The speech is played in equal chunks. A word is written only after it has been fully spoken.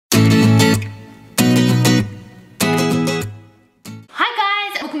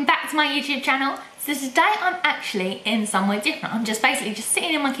to my YouTube channel. So today I'm actually in somewhere different. I'm just basically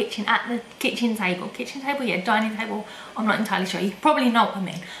sitting in my kitchen at the kitchen table. Kitchen table, yeah, dining table, I'm not entirely sure. You probably know what I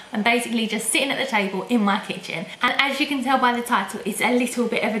mean. I'm basically just sitting at the table in my kitchen. And as you can tell by the title, it's a little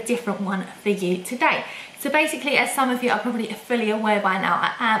bit of a different one for you today. So basically, as some of you are probably fully aware by now,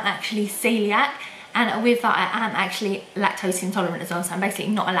 I am actually celiac. And with that, I am actually lactose intolerant as well. So I'm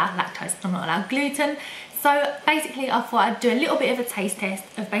basically not allowed lactose, I'm not allowed gluten. So basically I thought I'd do a little bit of a taste test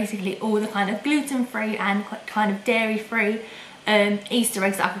of basically all the kind of gluten-free and kind of dairy-free Easter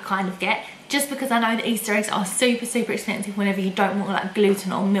eggs that I could kind of get. Just because I know that Easter eggs are super expensive whenever you don't want like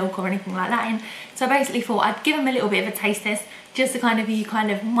gluten or milk or anything like that in. So I basically thought I'd give them a little bit of a taste test just to kind of, you kind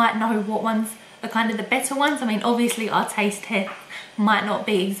of might know what ones are kind of the better ones. I mean, obviously our taste test might not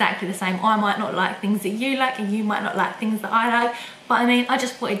be exactly the same. I might not like things that you like and you might not like things that I like. But I mean, I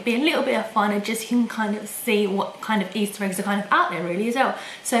just thought it'd be a little bit of fun and just you can kind of see what kind of Easter eggs are kind of out there really as well.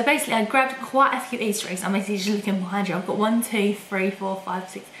 So basically I grabbed quite a few Easter eggs. I'm basically just looking behind you. I've got 1, 2, 3, 4, 5,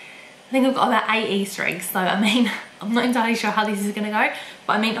 6. I think I've got about 8 Easter eggs. So I mean, I'm not entirely sure how this is gonna go,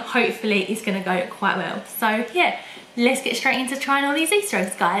 but I mean, hopefully it's gonna go quite well. So yeah, let's get straight into trying all these Easter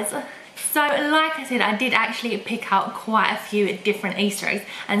eggs, guys. So like I said, I did actually pick out quite a few different Easter eggs,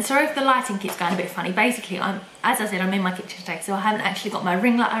 and sorry if the lighting keeps going a bit funny. Basically, as I said, I'm in my kitchen today, so I haven't actually got my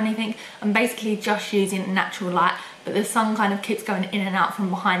ring light or anything. I'm basically just using natural light, but the sun kind of keeps going in and out from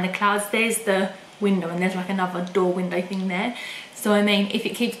behind the clouds. There's the window and there's like another door window thing there. So I mean, if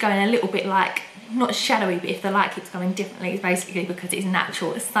it keeps going a little bit like, not shadowy, but if the light keeps going differently, it's basically because it's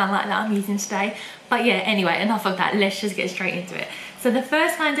natural sunlight that I'm using today. But yeah, anyway, enough of that, let's just get straight into it. So the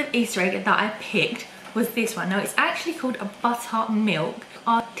first kind of Easter egg that I picked was this one. Now it's actually called a buttermilk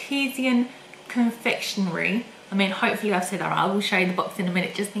artisan confectionery. I mean, hopefully I've said that right. I will show you the box in a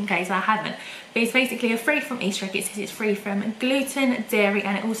minute just in case I haven't. But it's basically a free from Easter egg. It says it's free from gluten, dairy,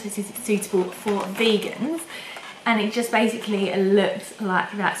 and it also says it's suitable for vegans. And it just basically looks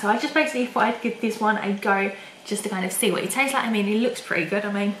like that. So I just basically thought I'd give this one a go just to kind of see what it tastes like. I mean, it looks pretty good.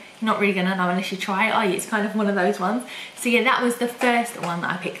 I mean, you're not really gonna know unless you try it, are you? It's kind of one of those ones. So yeah, that was the first one that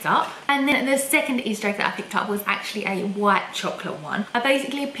I picked up. And then the second Easter egg that I picked up was actually a white chocolate one. I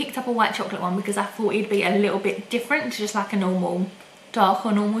basically picked up a white chocolate one because I thought it'd be a little bit different, just like a normal dark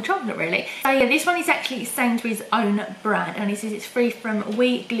or normal chocolate really. So yeah, this one is actually Sainsbury's own brand, and it says it's free from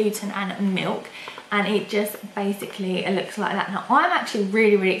wheat, gluten and milk. And it just basically looks like that. Now I'm actually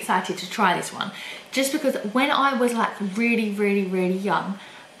really excited to try this one, just because when I was like really young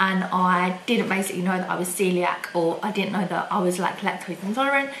and I didn't basically know that I was celiac, or I didn't know that I was like lactose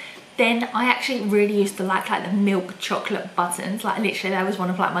intolerant, then I actually really used to like the milk chocolate buttons. Like literally that was one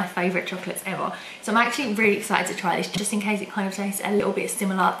of like my favourite chocolates ever. So I'm actually really excited to try this, just in case it kind of tastes a little bit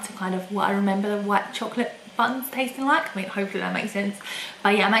similar to kind of what I remember the white chocolate buttons tasting like. I mean, hopefully that makes sense.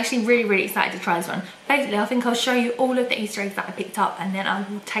 But yeah, I'm actually really excited to try this one. Basically, I think I'll show you all of the Easter eggs that I picked up, and then I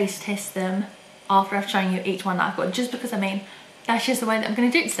will taste test them after I've shown you each one that I've got, just because I mean, that's just the way that I'm going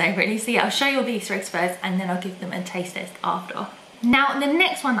to do it today really. So yeah, I'll show you all the Easter eggs first, and then I'll give them a taste test after. Now the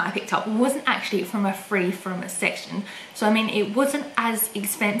next one that I picked up wasn't actually from a free from section. So I mean, it wasn't as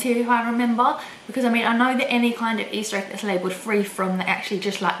expensive if I remember, because I mean, I know that any kind of Easter egg that's labelled free from, they actually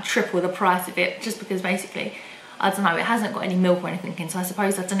just like triple the price of it, just because basically, I don't know, it hasn't got any milk or anything in, so I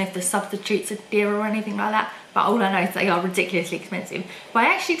suppose I don't know if the substitutes are dear or anything like that, but all I know is they are ridiculously expensive. But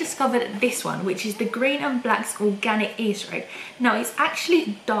I actually discovered this one, which is the Green and Black's organic Easter egg. Now it's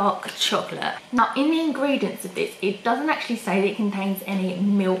actually dark chocolate. Now in the ingredients of this, it doesn't actually say that it contains any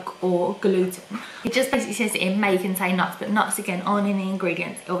milk or gluten. It just basically says that it may contain nuts, but nuts again aren't in the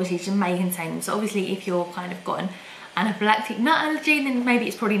ingredients. Obviously it just may contain them. So obviously if you're kind of got an anaphylactic nut allergy, then maybe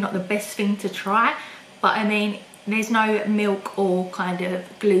it's probably not the best thing to try. But I mean, there's no milk or kind of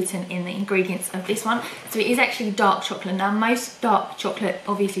gluten in the ingredients of this one. So it is actually dark chocolate. Now most dark chocolate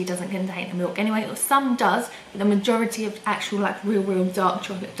obviously doesn't contain milk anyway, or some does, but the majority of actual like real dark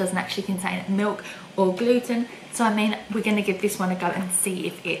chocolate doesn't actually contain milk or gluten. So I mean, we're gonna give this one a go and see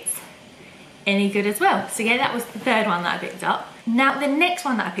if it's any good as well. So yeah, that was the third one that I picked up. Now the next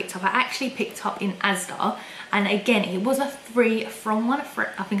one that I picked up, I actually picked up in ASDA, and again it was a free from one.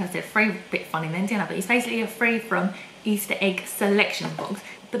 I think I said free, a bit funny then, didn't I? But it's basically a free from Easter egg selection box.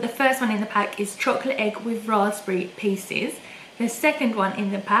 But the first one in the pack is chocolate egg with raspberry pieces. The second one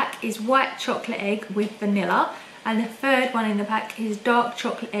in the pack is white chocolate egg with vanilla, and the third one in the pack is dark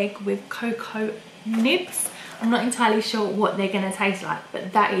chocolate egg with cocoa nibs. I'm not entirely sure what they're going to taste like,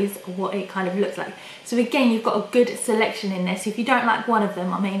 but that is what it kind of looks like. So again, you've got a good selection in there. So if you don't like one of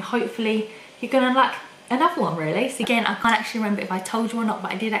them, I mean, hopefully you're going to like another one really. So again, I can't actually remember if I told you or not,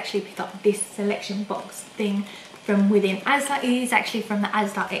 but I did actually pick up this selection box thing from within ASDA. It is actually from the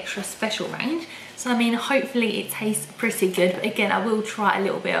ASDA Extra Special range. So I mean, hopefully it tastes pretty good. But again, I will try a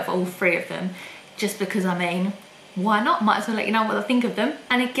little bit of all three of them just because, I mean, why not? Might as well let you know what I think of them.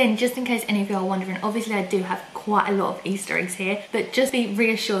 And again, just in case any of you are wondering, obviously I do have quite a lot of Easter eggs here, but just be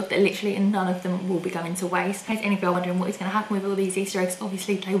reassured that literally none of them will be going to waste. In case any of you are wondering what is going to happen with all these Easter eggs,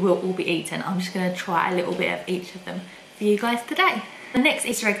 obviously they will all be eaten. I'm just going to try a little bit of each of them for you guys today. The next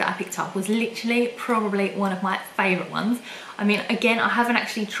Easter egg that I picked up was literally probably one of my favourite ones. I mean, again, I haven't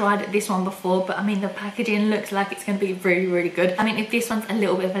actually tried this one before, but I mean, the packaging looks like it's going to be really, really good. I mean, if this one's a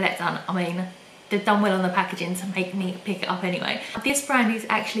little bit of a letdown, I mean, they've done well on the packaging to make me pick it up anyway. This brand is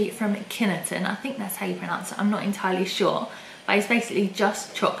actually from KINNETON. I think that's how you pronounce it. I'm not entirely sure. But it's basically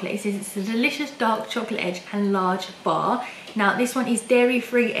just chocolate. It says it's a delicious dark chocolate edge and large bar. Now, this one is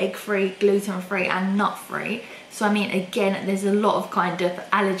dairy-free, egg-free, gluten-free and nut-free. So, I mean, again, there's a lot of kind of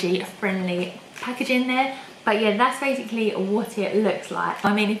allergy-friendly packaging there. But yeah, that's basically what it looks like.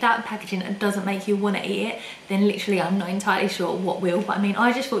 I mean, if that packaging doesn't make you want to eat it, then literally I'm not entirely sure what will. But I mean,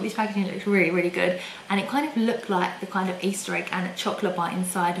 I just thought this packaging looks really, really good. And it kind of looked like the kind of Easter egg and a chocolate bar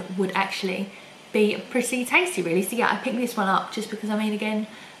inside would actually be pretty tasty, really. So yeah, I picked this one up just because, I mean, again,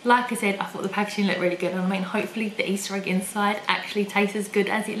 like I said, I thought the packaging looked really good. And I mean, hopefully the Easter egg inside actually tastes as good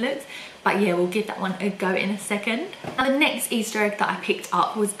as it looks. But yeah, we'll give that one a go in a second. Now, the next Easter egg that I picked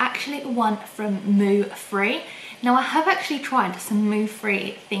up was actually one from Moo Free. Now, I have actually tried some Moo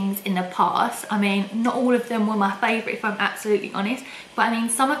Free things in the past. I mean, not all of them were my favourite, if I'm absolutely honest. But I mean,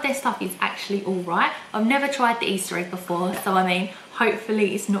 some of their stuff is actually all right. I've never tried the Easter egg before, so I mean,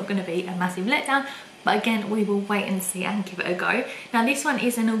 hopefully it's not going to be a massive letdown. But again, we will wait and see and give it a go. Now, this one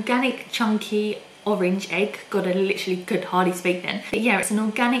is an organic chunky orange egg. God, I literally could hardly speak then. But yeah, it's an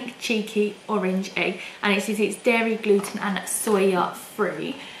organic cheeky orange egg, and it says it's dairy, gluten and soya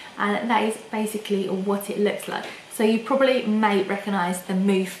free, and that is basically what it looks like. So you probably may recognise the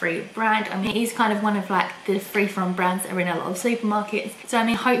Moo Free brand. I mean, it is kind of one of like the free from brands that are in a lot of supermarkets. So I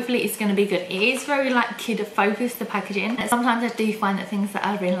mean, hopefully it's going to be good. It is very like kid focused, the packaging. And sometimes I do find that things that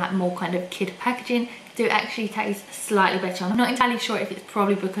are in like more kind of kid packaging do actually taste slightly better. I'm not entirely sure if it's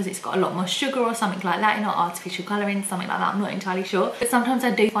probably because it's got a lot more sugar or something like that, you know, artificial colouring, something like that. I'm not entirely sure. But sometimes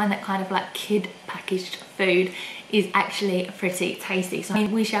I do find that kind of like kid packaged food is actually pretty tasty. So I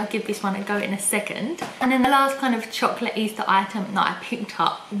mean, we shall give this one a go in a second. And then the last kind of chocolate Easter item that I picked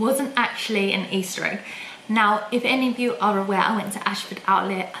up wasn't actually an Easter egg. Now, if any of you are aware, I went to Ashford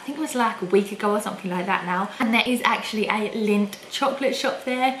Outlet, I think it was like a week ago or something like that now, and there is actually a LINDT chocolate shop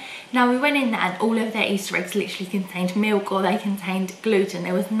there. Now, we went in there and all of their Easter eggs literally contained milk or they contained gluten.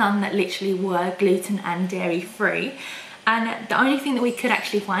 There was none that literally were gluten and dairy free. And the only thing that we could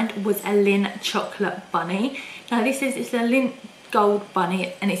actually find was a LINDT chocolate bunny. Now, this is, it's a LINDT gold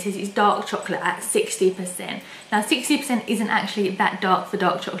bunny, and it says it's dark chocolate at 60%. Now 60% isn't actually that dark for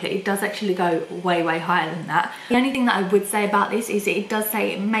dark chocolate. It does actually go way, way higher than that. The only thing that I would say about this is that it does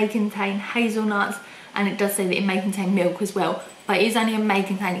say it may contain hazelnuts, and it does say that it may contain milk as well, but it is only a may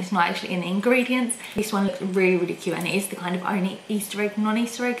contain, it's not actually in the ingredients. This one looks really, really cute, and it is the kind of only Easter egg,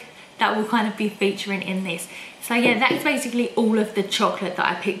 non-Easter egg that will kind of be featuring in this. So yeah, that's basically all of the chocolate that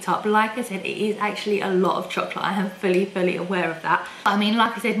I picked up. Like I said, it is actually a lot of chocolate. I am fully aware of that. I mean,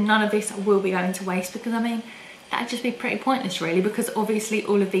 like I said, none of this will be going to waste, because I mean, that'd just be pretty pointless really, because obviously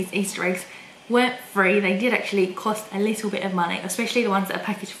all of these Easter eggs weren't free. They did actually cost a little bit of money, especially the ones that are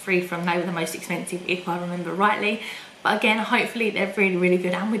packaged free from, they were the most expensive if I remember rightly. But again, hopefully they're really, really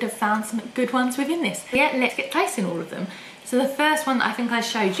good, and we'd have found some good ones within this. But yeah, let's get tasting all of them. So the first one that I think I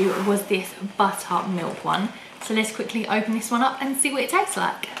showed you was this buttermilk one. So let's quickly open this one up and see what it tastes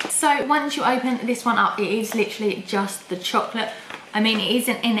like. So once you open this one up, it is literally just the chocolate. I mean, it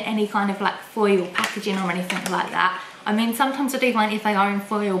isn't in any kind of like foil packaging or anything like that. I mean, sometimes I do find if they are in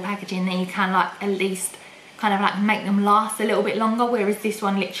foil packaging, then you can like at least kind of like make them last a little bit longer, whereas this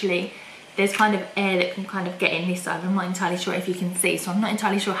one literally, there's kind of air that can kind of get in this side. I'm not entirely sure if you can see, so I'm not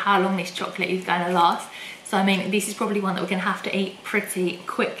entirely sure how long this chocolate is going to last. So I mean, this is probably one that we're gonna have to eat pretty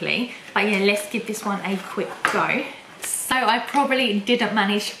quickly. But yeah, let's give this one a quick go. So I probably didn't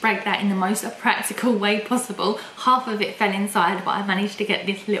manage to break that in the most practical way possible. Half of it fell inside, but I managed to get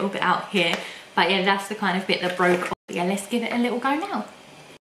this little bit out here. But yeah, that's the kind of bit that broke off. But yeah, let's give it a little go now.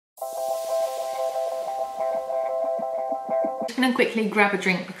 I'm just gonna quickly grab a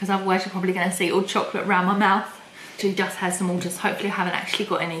drink, because otherwise you're probably gonna see all chocolate around my mouth. She just has some all, just hopefully I haven't actually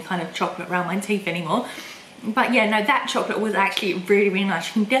got any kind of chocolate around my teeth anymore. But yeah, no, that chocolate was actually really, really nice.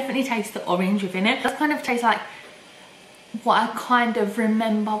 You can definitely taste the orange within it. It does kind of taste like what I kind of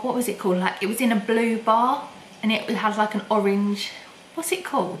remember, what was it called? Like, it was in a blue bar, and it has like an orange what's it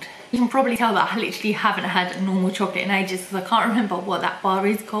called? You can probably tell that I literally haven't had normal chocolate in ages because I can't remember what that bar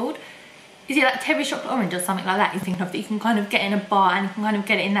is called. Is it like Terry Chocolate Orange or something like that? You think of that you can kind of get in a bar and you can kind of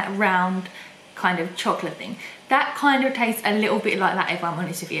get it in that round kind of chocolate thing. That kind of tastes a little bit like that, if I'm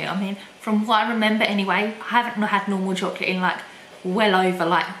honest with you. I mean, from what I remember anyway, I haven't had normal chocolate in like well over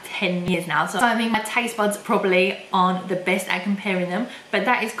like 10 years now. So I mean, my taste buds probably aren't the best at comparing them, but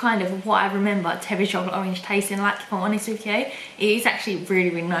that is kind of what I remember Terry Chocolate Orange tasting like, if I'm honest with you. It is actually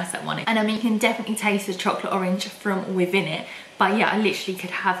really, really nice, that one. And I mean, you can definitely taste the chocolate orange from within it. But yeah, I literally could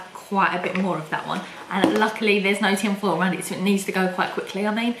have quite a bit more of that one. And luckily there's no tin foil around it, so it needs to go quite quickly.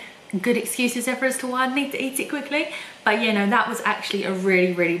 I mean, good excuses ever as to why I need to eat it quickly. But yeah, no, that was actually a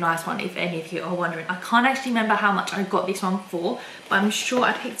really, really nice one, if any of you are wondering. I can't actually remember how much I got this one for, but I'm sure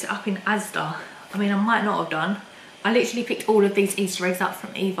I picked it up in ASDA. I mean, I might not have done. I literally picked all of these Easter eggs up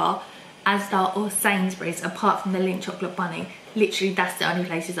from either ASDA or Sainsbury's, apart from the Lindt chocolate bunny. Literally, that's the only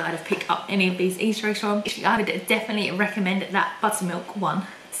places that I'd have picked up any of these Easter eggs from. I would definitely recommend that buttermilk one.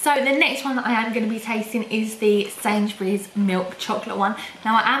 So the next one that I am going to be tasting is the Sainsbury's milk chocolate one.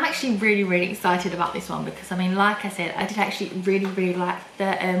 Now I am actually really, really excited about this one because I mean, like I said, I did actually really, really like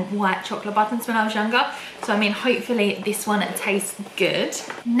the white chocolate buttons when I was younger. So I mean, hopefully this one tastes good.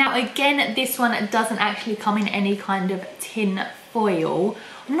 Now again, this one doesn't actually come in any kind of tin foil.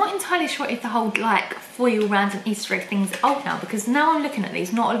 I'm not entirely sure if the whole like foil around and Easter egg things are old now, because now I'm looking at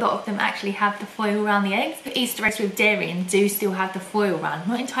these, not a lot of them actually have the foil around the eggs. The Easter eggs with dairy and do still have the foil around. I'm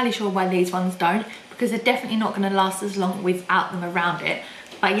not entirely sure why these ones don't, because they're definitely not going to last as long without them around it.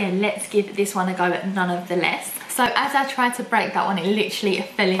 But yeah, let's give this one a go nonetheless. So as I tried to break that one, it literally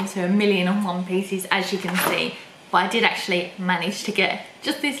fell into 1,000,001 pieces, as you can see. But I did actually manage to get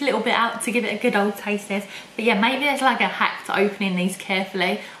just this little bit out to give it a good old taste test. But yeah, maybe there's like a hack to opening these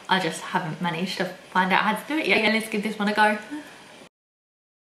carefully. I just haven't managed to find out how to do it yet. Yeah, let's give this one a go.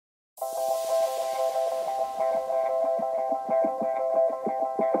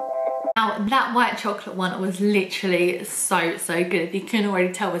 Now that white chocolate one was literally so good. If you couldn't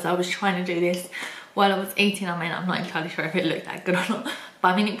already tell, as I was trying to do this while I was eating. I mean, I'm not entirely sure if it looked that good or not, but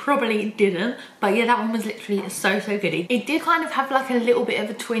I mean, it probably didn't. But yeah, that one was literally so good. It did kind of have like a little bit of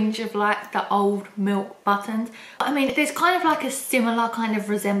a twinge of like the old milk buttons. But I mean, there's kind of like a similar kind of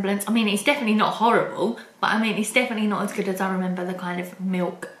resemblance. I mean, it's definitely not horrible, but I mean, it's definitely not as good as I remember the kind of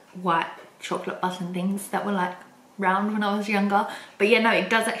milk white chocolate button things that were like round when I was younger. But yeah, no, it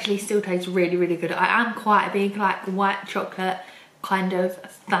does actually still taste really good. I am quite a big like white chocolate kind of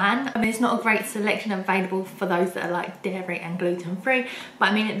fan. I mean, it's not a great selection available for those that are like dairy and gluten free, but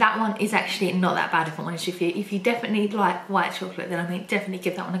I mean, that one is actually not that bad, if I'm honest with you. If you definitely like white chocolate, then I mean, definitely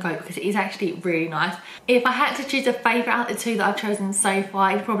give that one a go, because it is actually really nice. If I had to choose a favourite out of the two that I've chosen so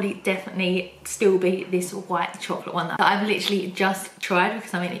far, it'd probably definitely still be this white chocolate one that I've literally just tried,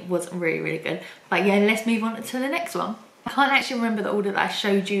 because I mean, it was really good. But yeah, let's move on to the next one. I can't actually remember the order that I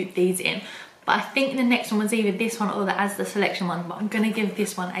showed you these in, but I think the next one was either this one or the ASDA selection one, but I'm going to give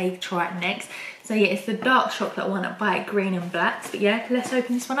this one a try next. So yeah, it's the dark chocolate one by Green and Blacks. But yeah, let's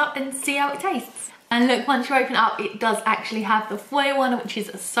open this one up and see how it tastes. And look, once you open it up, it does actually have the foil one, which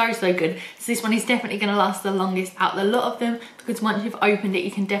is so good. So this one is definitely going to last the longest out of the lot of them, because once you've opened it,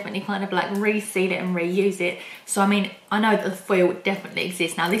 you can definitely kind of like reseal it and reuse it. So I mean, I know that the foil definitely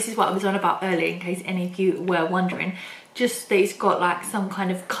exists. Now this is what I was on about earlier, in case any of you were wondering. Just that it's got like some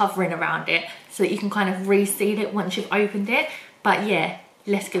kind of covering around it so that you can kind of reseal it once you've opened it. But yeah,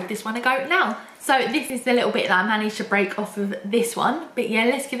 let's give this one a go now. So this is the little bit that I managed to break off of this one. But yeah,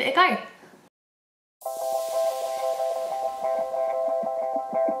 let's give it a go.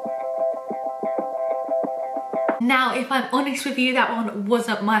 Now, if I'm honest with you, that one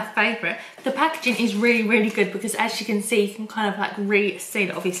wasn't my favourite. The packaging is really good, because as you can see, you can kind of like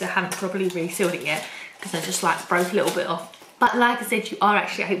reseal it. Obviously, I haven't properly resealed it yet, because I just like broke a little bit off. But like I said, you are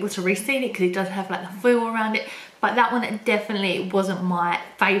actually able to reseal it, because it does have like the foil around it. But that one definitely wasn't my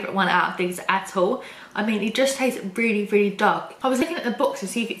favourite one out of these at all. I mean, it just tastes really dark. I was looking at the box to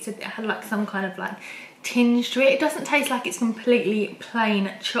see if it said it had like some kind of like tinge to it. It doesn't taste like it's completely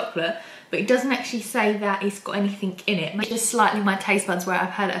plain chocolate, but it doesn't actually say that it's got anything in it. Maybe just slightly my taste buds where I've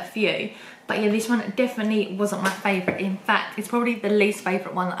had a few. But yeah, this one definitely wasn't my favourite. In fact, it's probably the least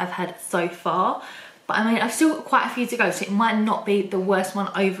favourite one that I've had so far. But I mean, I've still got quite a few to go, so it might not be the worst one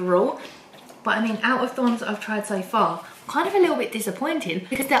overall. But I mean, out of the ones that I've tried so far, I'm kind of a little bit disappointed,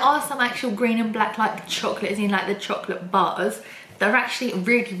 because there are some actual Green and Black like chocolate, as in like the chocolate bars, that are actually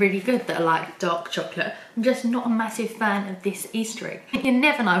really good, that are like dark chocolate. I'm just not a massive fan of this Easter egg. You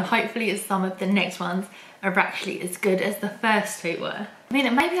never know, hopefully some of the next ones are actually as good as the first two were. I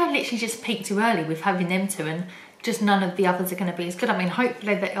mean, maybe I literally just peaked too early with having them two and just none of the others are going to be as good. I mean,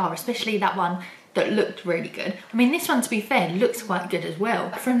 hopefully they are, especially that one that looked really good. I mean, this one, to be fair, looks quite good as well.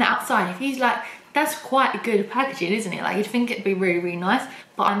 From the outside, if you like, that's quite a good packaging, isn't it? Like, you'd think it'd be really, really nice.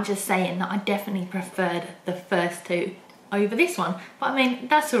 But I'm just saying that I definitely preferred the first two over this one. But I mean,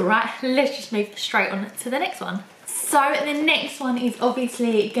 that's all right. Let's just move straight on to the next one. So the next one is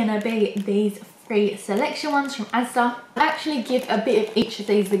obviously gonna be these 3 selection ones from ASDA. I'll actually give a bit of each of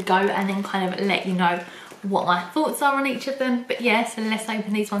these a go and then kind of let you know what my thoughts are on each of them. But yeah, so let's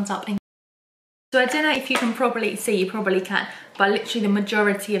open these ones up. So I don't know if you can probably see, you probably can, but literally the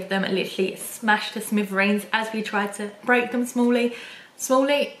majority of them are literally smashed to smithereens as we try to break them smallly,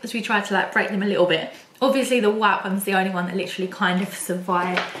 as we try to like break them a little bit. Obviously the white one's the only one that literally kind of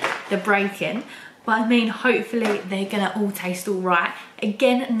survived the breaking. But I mean, hopefully they're gonna all taste all right.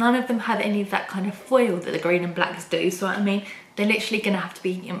 Again, none of them have any of that kind of foil that the green and blacks do. So I mean, they're literally gonna have to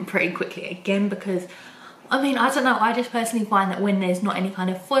be eaten pretty quickly again, because I mean, I don't know, I just personally find that when there's not any kind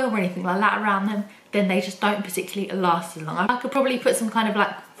of foil or anything like that around them, then they just don't particularly last as long. I could probably put some kind of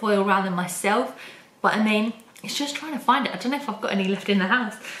like foil around them myself, but I mean, it's just trying to find it. I don't know if I've got any left in the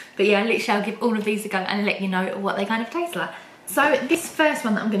house. But yeah, literally I'll give all of these a go and let you know what they kind of taste like. So this first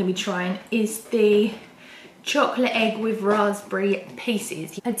one that I'm going to be trying is the chocolate egg with raspberry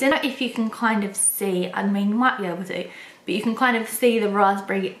pieces. I don't know if you can kind of see, I mean, you might be able to, but you can kind of see the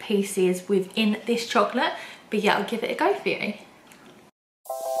raspberry pieces within this chocolate. But yeah, I'll give it a go for you.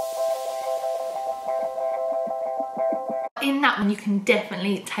 In that one, you can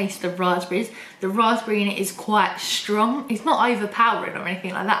definitely taste the raspberries. The raspberry in it is quite strong. It's not overpowering or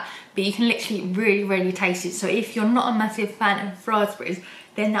anything like that, but you can literally really, really taste it. So if you're not a massive fan of raspberries,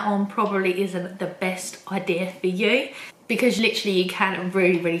 then that one probably isn't the best idea for you, because literally you can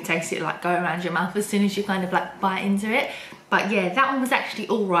really, really taste it like go around your mouth as soon as you kind of like bite into it. But yeah, that one was actually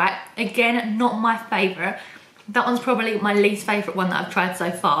all right. Again, not my favorite. That one's probably my least favourite one that I've tried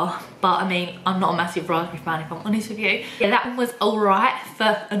so far. But I mean, I'm not a massive raspberry fan, if I'm honest with you. Yeah, that one was alright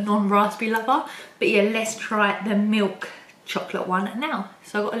for a non-raspberry lover. But yeah, let's try the milk chocolate one now.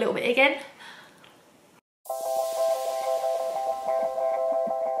 So I've got a little bit again.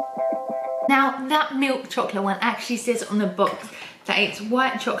 Now, that milk chocolate one actually says on the box that it's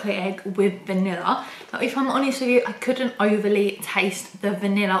white chocolate egg with vanilla. Now, if I'm honest with you, I couldn't overly taste the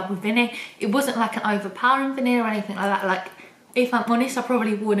vanilla within it. It wasn't like an overpowering vanilla or anything like that. Like, if I'm honest, I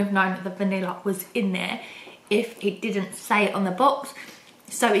probably wouldn't have known that the vanilla was in there if it didn't say it on the box.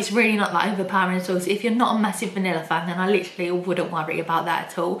 So it's really not like overpowering at all. So if you're not a massive vanilla fan, then I literally wouldn't worry about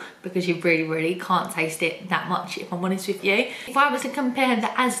that at all, because you really, really can't taste it that much, if I'm honest with you. If I was to compare the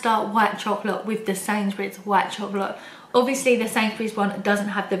ASDA white chocolate with the Sainsbury's white chocolate, obviously the Sainsbury's one doesn't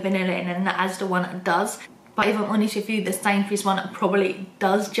have the vanilla in and the ASDA one does. But if I'm honest with you, the Sainsbury's one probably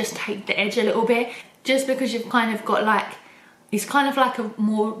does just take the edge a little bit, just because you've kind of got like, it's kind of like a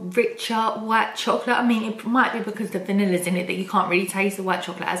more richer white chocolate. I mean, it might be because the vanilla's in it that you can't really taste the white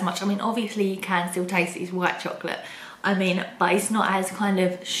chocolate as much. I mean, obviously you can still taste this white chocolate. I mean, but it's not as kind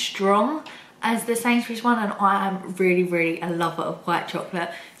of strong as the Sainsbury's one, and I am really, really a lover of white chocolate.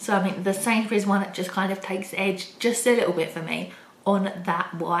 So I mean, the Sainsbury's one just kind of takes the edge just a little bit for me on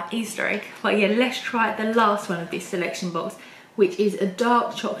that white Easter egg. But yeah, let's try the last one of this selection box, which is a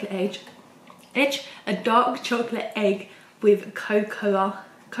dark chocolate egg with cocoa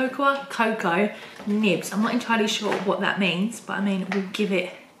nibs. I'm not entirely sure what that means, but I mean, we'll give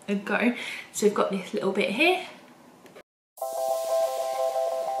it a go. So we've got this little bit here.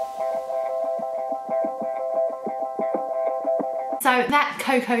 So that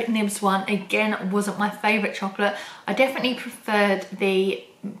cocoa nibs one, again, wasn't my favourite chocolate. I definitely preferred the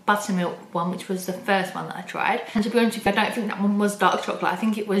buttermilk one, which was the first one that I tried. And to be honest with you, I don't think that one was dark chocolate. I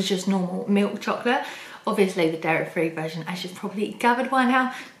think it was just normal milk chocolate. Obviously the dairy-free version, as you've probably gathered by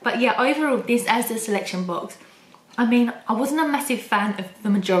now. But yeah, overall, this as the selection box, I mean, I wasn't a massive fan of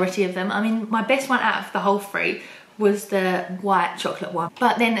the majority of them. I mean, my best one out of the whole 3 was the white chocolate one.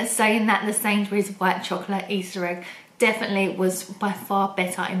 But then saying that, the Sainsbury's white chocolate Easter egg definitely was by far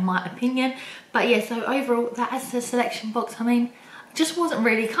better in my opinion. But yeah, so overall, that as the selection box, I mean, just wasn't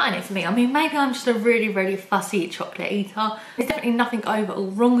really cutting it for me. I mean, maybe I'm just a really, really fussy chocolate eater. There's definitely nothing overall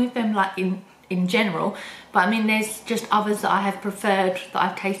wrong with them, like in general, but I mean, there's just others that I have preferred that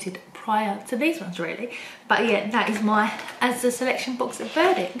I've tasted prior to these ones, really. But yeah, that is my as the selection box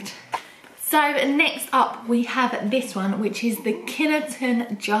verdict. So next up we have this one, which is the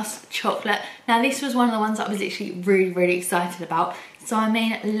KINNETON Just Chocolate. Now this was one of the ones that I was actually really, really excited about. So I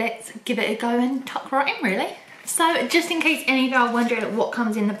mean, let's give it a go and tuck right in, really. So just in case any of you are wondering what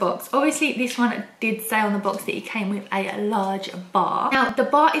comes in the box, obviously this one did say on the box that it came with a large bar. Now the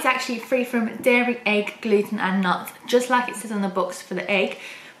bar is actually free from dairy, egg, gluten and nuts, just like it says on the box for the egg.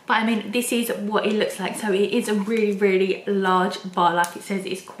 But I mean, this is what it looks like. So it is a really, really large bar. Like it says,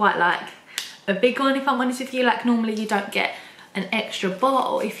 it's quite like a big one, if I'm honest with you. Like normally you don't get an extra bar,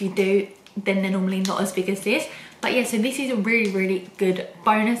 or if you do, then they're normally not as big as this. But yeah, so this is a really, really good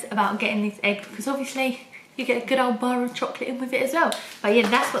bonus about getting this egg, because obviously you get a good old bar of chocolate in with it as well. But yeah,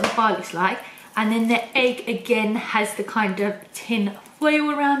 that's what the bar looks like. And then the egg again has the kind of tin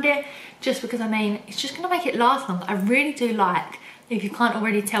foil around it, just because I mean, it's just gonna make it last longer. I really do like, if you can't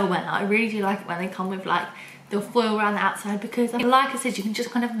already tell by now, I really do like it when they come with like the foil around the outside, because like I said, you can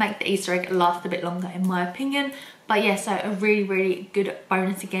just kind of make the Easter egg last a bit longer in my opinion. But yeah, so a really, really good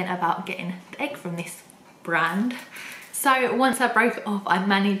bonus again about getting the egg from this brand. So once I broke it off, I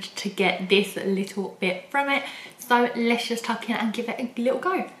managed to get this little bit from it. So let's just tuck in and give it a little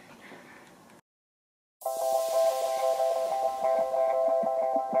go.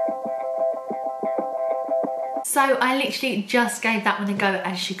 So I literally just gave that one a go,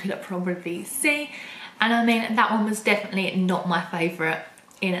 as you could probably see. And I mean, that one was definitely not my favourite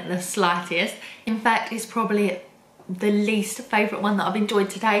in the slightest. In fact, it's probably the least favourite one that I've enjoyed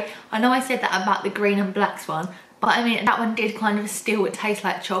today. I know I said that about the green and blacks one, but I mean, that one did kind of still taste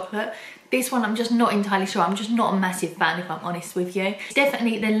like chocolate. This one, I'm just not entirely sure. I'm just not a massive fan, if I'm honest with you. It's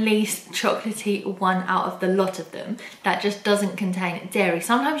definitely the least chocolatey one out of the lot of them that just doesn't contain dairy.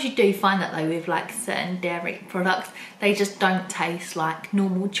 Sometimes you do find that though with like certain dairy products, they just don't taste like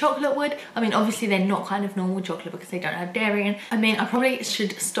normal chocolate would. I mean, obviously they're not kind of normal chocolate because they don't have dairy in. I mean, I probably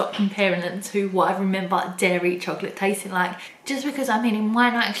should stop comparing them to what I remember dairy chocolate tasting like, just because I mean, it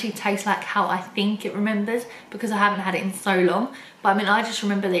might not actually taste like how I think it remembers, because I haven't had it in so long. But I mean, I just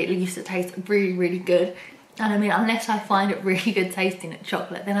remember that it used to taste really, really good. And I mean, unless I find it really good tasting at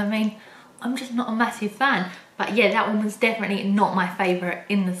chocolate, then I mean, I'm just not a massive fan. But yeah, that one was definitely not my favourite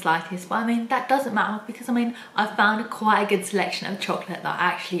in the slightest. But I mean, that doesn't matter, because I mean, I've found quite a good selection of chocolate that I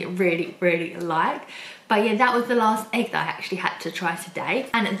actually really, really like. But yeah, that was the last egg that I actually had to try today.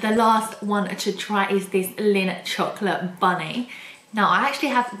 And the last one to try is this Lindt chocolate bunny. Now, I actually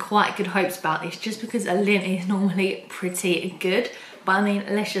have quite good hopes about this, just because a Lindt is normally pretty good. But I mean,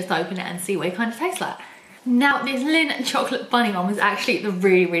 let's just open it and see what it kind of tastes like. Now, this Lindt chocolate bunny one was actually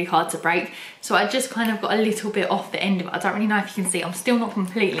really, really hard to break. So I just kind of got a little bit off the end of it. I don't really know if you can see. I'm still not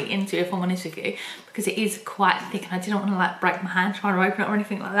completely into it, if I'm honest with you, because it is quite thick and I didn't want to like break my hand trying to open it or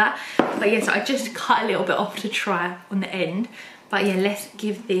anything like that. But yeah, so I just cut a little bit off to try on the end. But yeah, let's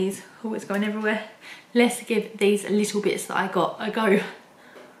give these, oh, it's going everywhere. Let's give these little bits that I got a go.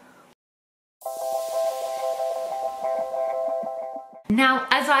 Now,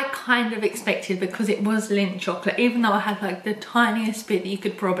 as I kind of expected, because it was Lindt chocolate, even though I had like the tiniest bit that you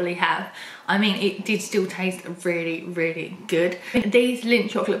could probably have, I mean, it did still taste really, really good. These Lindt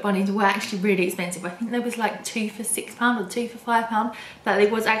chocolate bunnies were actually really expensive. I think there was like 2 for £6 or 2 for £5. That it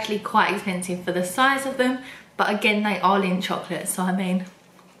was actually quite expensive for the size of them. But again, they are Lindt chocolate, so I mean,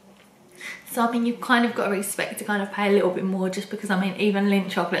 you've kind of got to expect to kind of pay a little bit more, just because I mean, even Lindt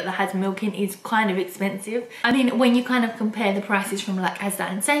chocolate that has milk in is kind of expensive. I mean, when you kind of compare the prices from like ASDA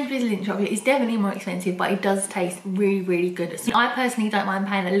and SAINSBURY'S, Lindt chocolate is definitely more expensive, but it does taste really, really good. So I personally don't mind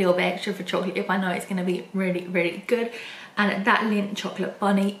paying a little bit extra for chocolate if I know it's going to be really, really good. And that Lindt chocolate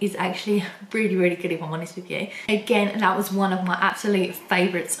bunny is actually really, really good, if I'm honest with you. Again, that was one of my absolute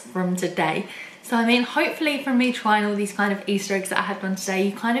favourites from today. So I mean, hopefully from me trying all these kind of Easter eggs that I had done today,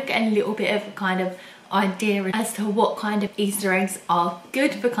 you kind of get a little bit of a kind of idea as to what kind of Easter eggs are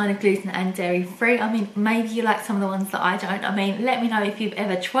good for kind of gluten and dairy free. I mean, maybe you like some of the ones that I don't. I mean, let me know if you've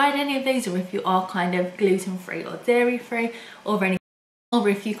ever tried any of these, or if you are kind of gluten free or dairy free, or any, or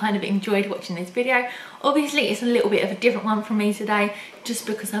if you kind of enjoyed watching this video. Obviously, it's a little bit of a different one from me today, just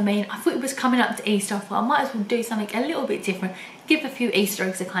because I mean, I thought it was coming up to Easter. I thought I might as well do something a little bit different, give a few Easter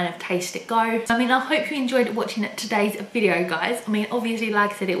eggs a kind of taste it go. I mean, I hope you enjoyed watching today's video, guys. I mean, obviously,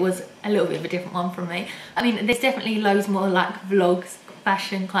 like I said, it was a little bit of a different one from me. I mean, there's definitely loads more like vlogs,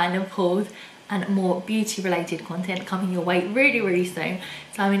 fashion kind of hauls, and more beauty related content coming your way really, really soon.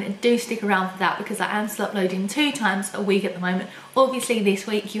 So I mean, do stick around for that, because I am still uploading 2 times a week at the moment. Obviously this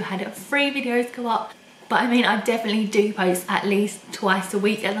week you had 3 videos go up, but I mean, I definitely do post at least twice a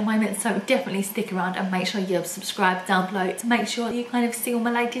week at the moment, so definitely stick around and make sure you're subscribed down below to make sure you kind of see all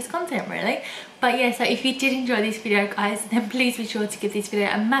my latest content, really. But yeah, so if you did enjoy this video, guys, then please be sure to give this video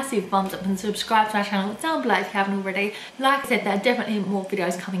a massive thumbs up and subscribe to our channel down below if you haven't already. Like I said, there are definitely more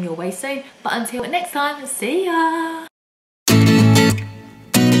videos coming your way soon. But until next time, see ya!